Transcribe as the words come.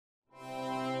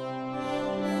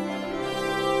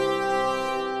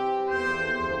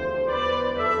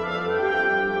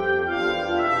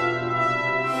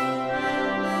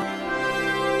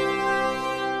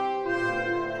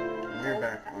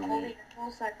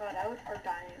got out or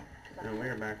dying. And we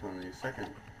are back on the second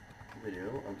video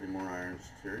of the More Ironz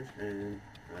series, and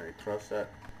I crossed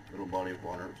that little body of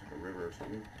water, it's like a river or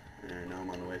something, and now I'm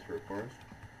on the way through a forest.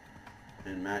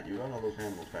 And Matt, you got all those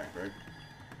animals back, right?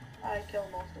 I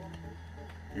killed most of them.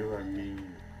 You are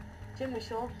mean. Tim, we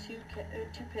still have two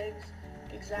pigs.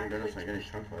 Exactly. My goodness, I get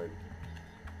a chunk leg.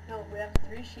 No, we have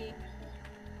 3 sheep,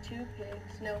 2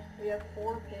 pigs. No, we have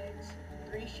 4 pigs,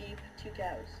 3 sheep, 2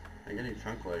 cows. I get a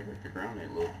chunk leg, like the ground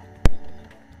ain't low.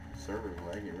 Server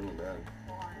leg, you're real bad.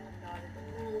 Oh, I'm not in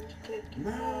the mood to take you.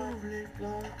 Move, leaf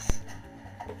blocks!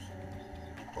 Oops.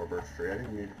 Poor birch tree, I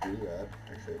didn't mean to do that.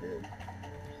 Actually, I did.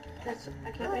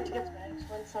 I can't wait to get bags.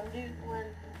 When some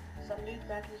dude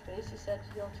back in his base, he said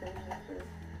he'll trade me for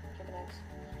chicken eggs.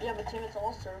 Yeah, but Tim, it's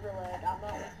all server lag. I'm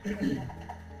not like,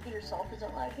 you yourself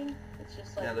isn't lagging. It's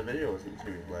just like... Yeah, the video wasn't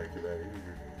too lag too bad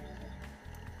either.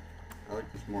 I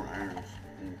like this More Ironz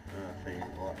thing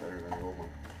a lot better than the old one.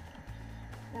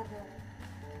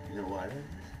 You know why that is?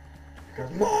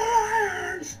 Because More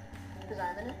Ironz! Because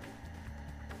I'm in it?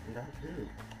 And that too.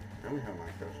 And we have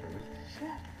Minecraft server.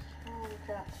 Shit. Holy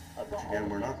crap. Which again,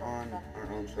 we're not on our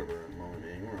own server at the moment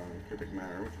being. We're on Cubic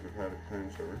Manor, which is a private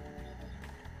clan server.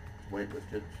 It's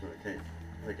whitelisted, so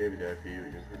I gave you the IP, you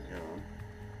couldn't get on.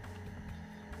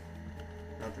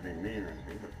 Not to be mean or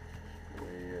anything, but the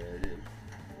way it is.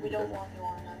 We don't want you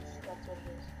on, that's what it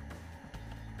is.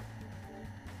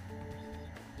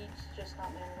 He's just not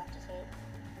man enough to say it.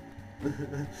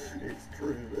 It's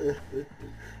true.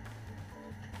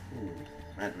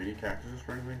 Matt, do we need cactuses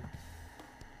for anything?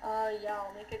 Yeah,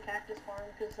 I'll make a cactus farm,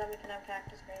 because then we can have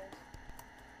cactus grains.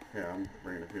 Yeah, I'm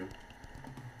bringing a few.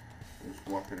 I'm just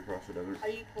walking across the desert. Are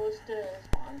you close to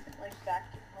spawn? Like, back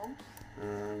to home?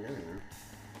 I'm getting there.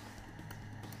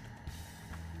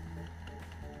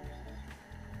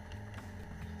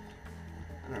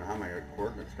 I don't know how my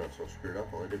coordinates got so screwed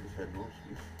up. All I did was head north.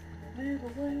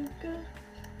 Little Linka.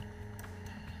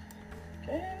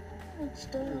 Can't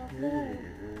stop Okay, now.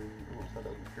 and almost thought that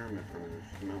was a pyramid from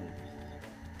this mountain.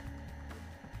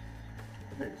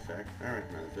 Wait a sec. I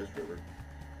recognize this river.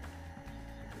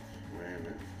 Wait a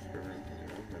minute, is this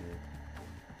river?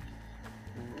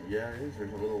 Yeah, it is.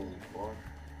 There's a little block,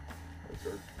 a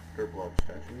dirt block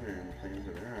statue, and things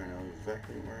are there. I know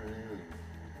exactly where I am.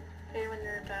 Okay, when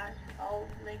you're back, I'll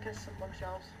make us some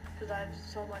bookshelves, because I have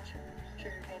so much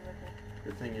sugarcane with me.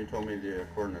 Good thing you told me the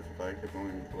coordinates. If I kept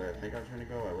going the way I think I was going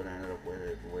to go, I would have ended up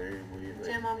way like,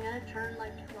 Tim, I'm going to turn,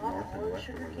 like, not north and all of west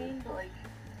of sugarcane, but, like,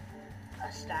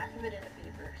 a stack of it into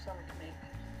paper, so we can make,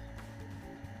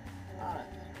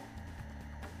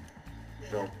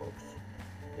 shelf books.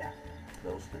 yeah.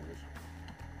 Those things.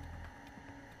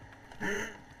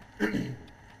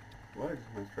 Why does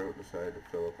my throat decide to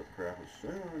fill up with crap as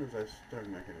soon as I start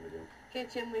making a video? Okay,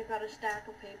 Tim, we've got a stack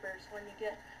of papers. When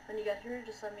you get here,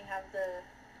 just let me have the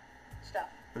stuff.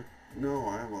 No,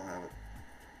 I will have it.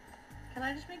 Can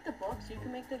I just make the books? You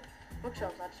can make the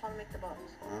bookshelves. I just want to make the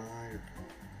books.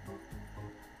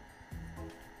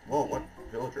 Whoa, what?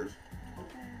 Villagers.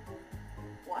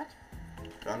 What?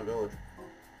 Found a village.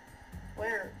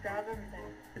 Where? Grab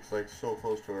everything. It's like so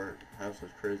close to our house,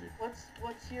 it's crazy.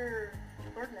 What's your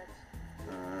coordinates?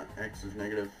 X is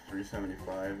negative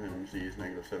 375 and Z is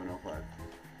negative 705.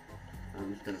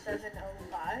 I'm just gonna say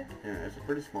 705? yeah, it's a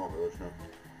pretty small village now.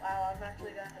 Wow, I've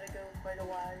actually got to go quite a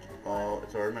while. Oh,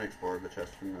 it's already been explored. The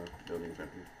chest from the building's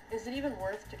empty. Is it even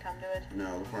worth to come to it?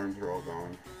 No, the farms are all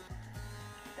gone.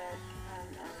 Okay, I'm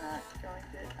not going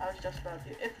to. I was just about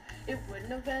to. If it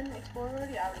wouldn't have been explored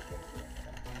already, I would have given to it.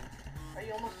 Are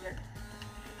you almost here?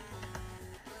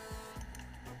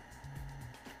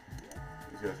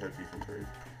 These guys have decent trades.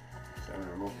 7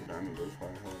 emeralds for diamond boots. Why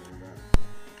the hell did I do that?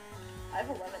 I have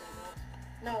 11 emeralds.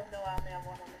 No, I only have 1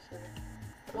 on this server.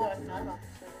 No, I have none on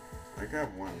this server. I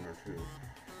got 1 or 2.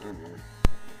 I don't remember.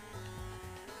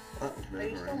 That was Are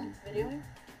you still videoing?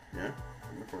 Yeah,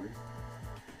 I'm recording.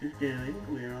 Just getting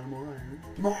clear on More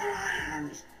Ironz. More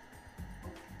Ironz!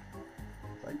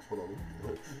 Thanks for the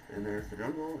look. And there's the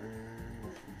jungle, and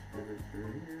let's just get it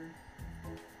through here.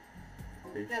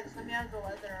 Yeah, just let me have the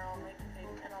leather and I'll make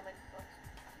the books.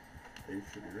 They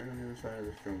should be right on the other side of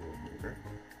this jungle, okay?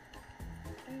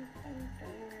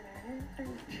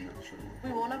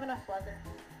 We won't have enough leather.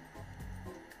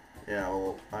 Yeah,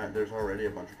 well, there's already a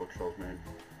bunch of bookshelves made.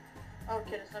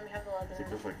 Okay, just let me have the I think leather.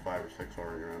 there's like 5 or 6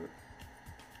 already around it.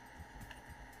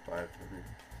 5, I think.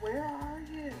 Where are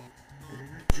you? In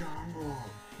the jungle!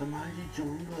 The mighty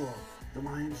jungle! The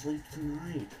lion sleeps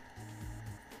tonight!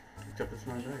 Except it's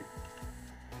not night.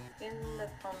 In the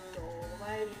bungle, the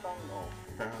mighty bungle.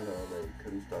 Found all the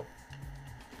good stuff.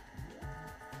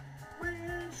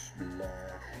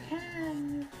 Splash. Can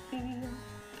you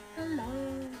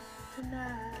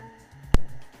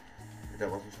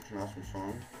an awesome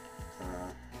song. I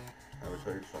would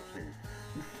tell you to stop singing.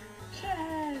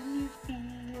 Can you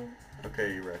feel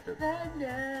Okay, you wrecked it. the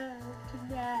love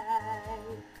tonight?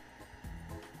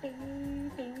 Baby,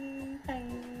 baby,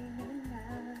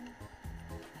 tonight.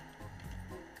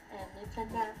 And it's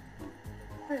enough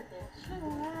for this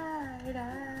ride.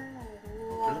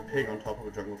 There's a pig on top of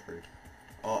a jungle tree.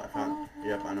 Oh, I found.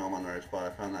 Yep, I know I'm on the right spot. I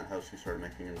found that house he started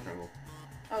making in the jungle.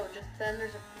 Oh, just then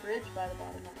there's a bridge by the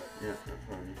bottom of it. Yeah, that's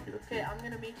what I need to get up to. Okay, I'm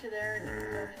gonna meet you there and you're the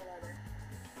leather.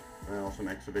 And also an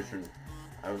exhibition.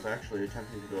 I was actually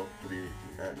attempting to go to be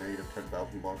at negative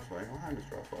 10,000 blocks away. Oh, hi,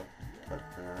 Mr. Oswald. But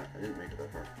I didn't make it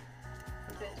that far.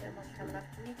 Okay, Tim, I'm coming up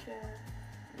to meet you.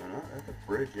 No, not at the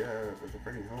bridge. Yeah, there's a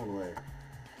freaking hell of a way.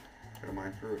 Gotta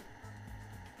mine through it.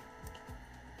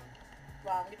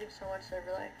 Wow, I'm getting so much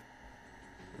server lag.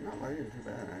 I'm not lagging too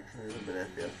bad, actually. A little bit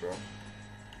FPS drop.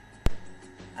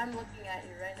 I'm looking at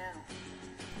you right now.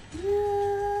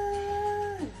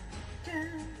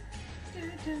 Ding,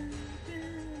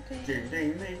 ding,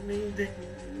 ding, ding,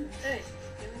 ding. Hey,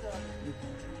 give me the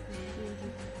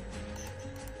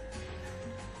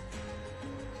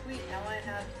Sweet, now I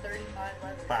have 35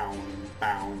 leather. Bound.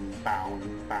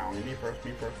 Me first,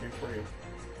 me for you.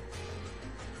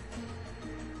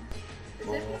 Is it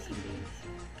PvP?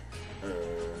 I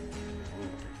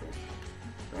don't think so.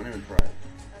 Don't even try it.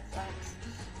 That sucks.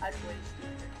 I'd waste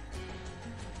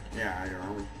it. Yeah, your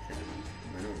armor's changing.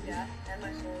 I know. Yeah, and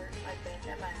my sword, my bank,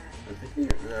 and my axe. I'm thinking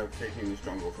of taking this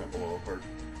jungle temple all apart.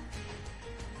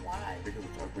 Why? Because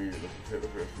it's ugly and it doesn't fit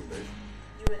with the rest of the base.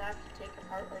 You would have to take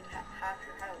apart like half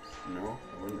your house. No, I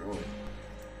wouldn't really.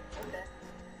 Okay.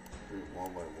 Do it wall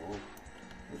by wall.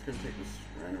 I'm just gonna take this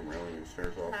random railing and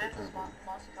stairs off. Can I have the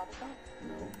mossy cobblestone?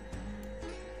 No.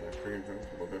 That friggin' jungle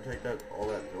temple. Go take all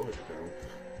that village down.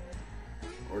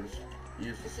 Or just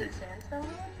use the Is it secret. sandstone?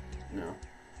 No.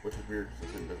 Which is weird because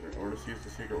it's in desert. Or just use the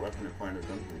secret weapon and find a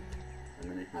dungeon. And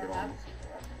then you can I get have on. a secret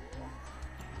weapon.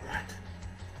 What?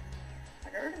 I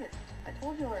heard it. I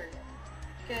told you already.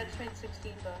 Okay, I just made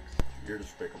 16 bucks. You're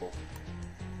despicable.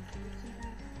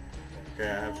 Okay,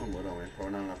 I have some wood on me.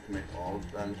 Probably not enough to make all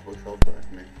of that into bookshelves, but I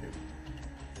can make two.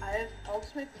 I'll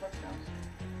just make the bookshelves.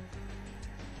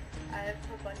 I have a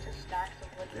bunch of stacks of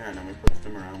wood. Yeah, and then we put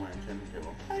them around my enchanting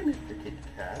table. Hi, Mr. Kitty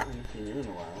Cat. I haven't seen you in a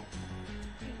while.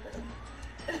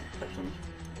 Touch them.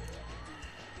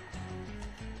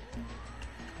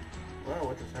 Wow,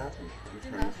 what just happened?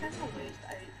 Dude, that was kind of a waste.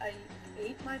 I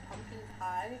ate my pumpkin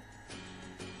pie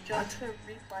just to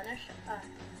replenish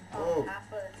Whoa.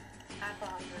 half a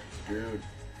hunger. Dude,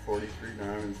 43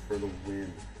 diamonds for the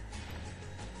win.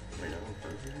 Wait, that one's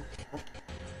first here?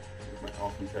 Here's my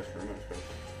awesome chest room. Let's go.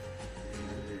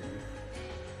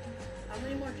 How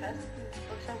many more chests?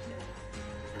 Bookshelves do?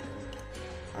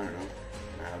 I don't know.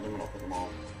 I have them and I'll put them all.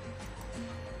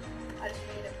 I just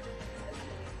made it.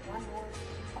 One more.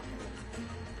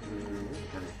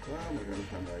 Well, my goodness,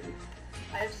 I'm lagging.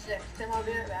 I have 6. Tim, I'll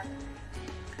be right back.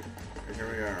 Okay, here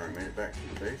we are. I made it back to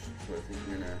the base, so I think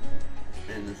I'm gonna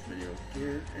end this video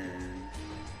here, and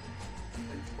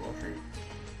thanks for watching.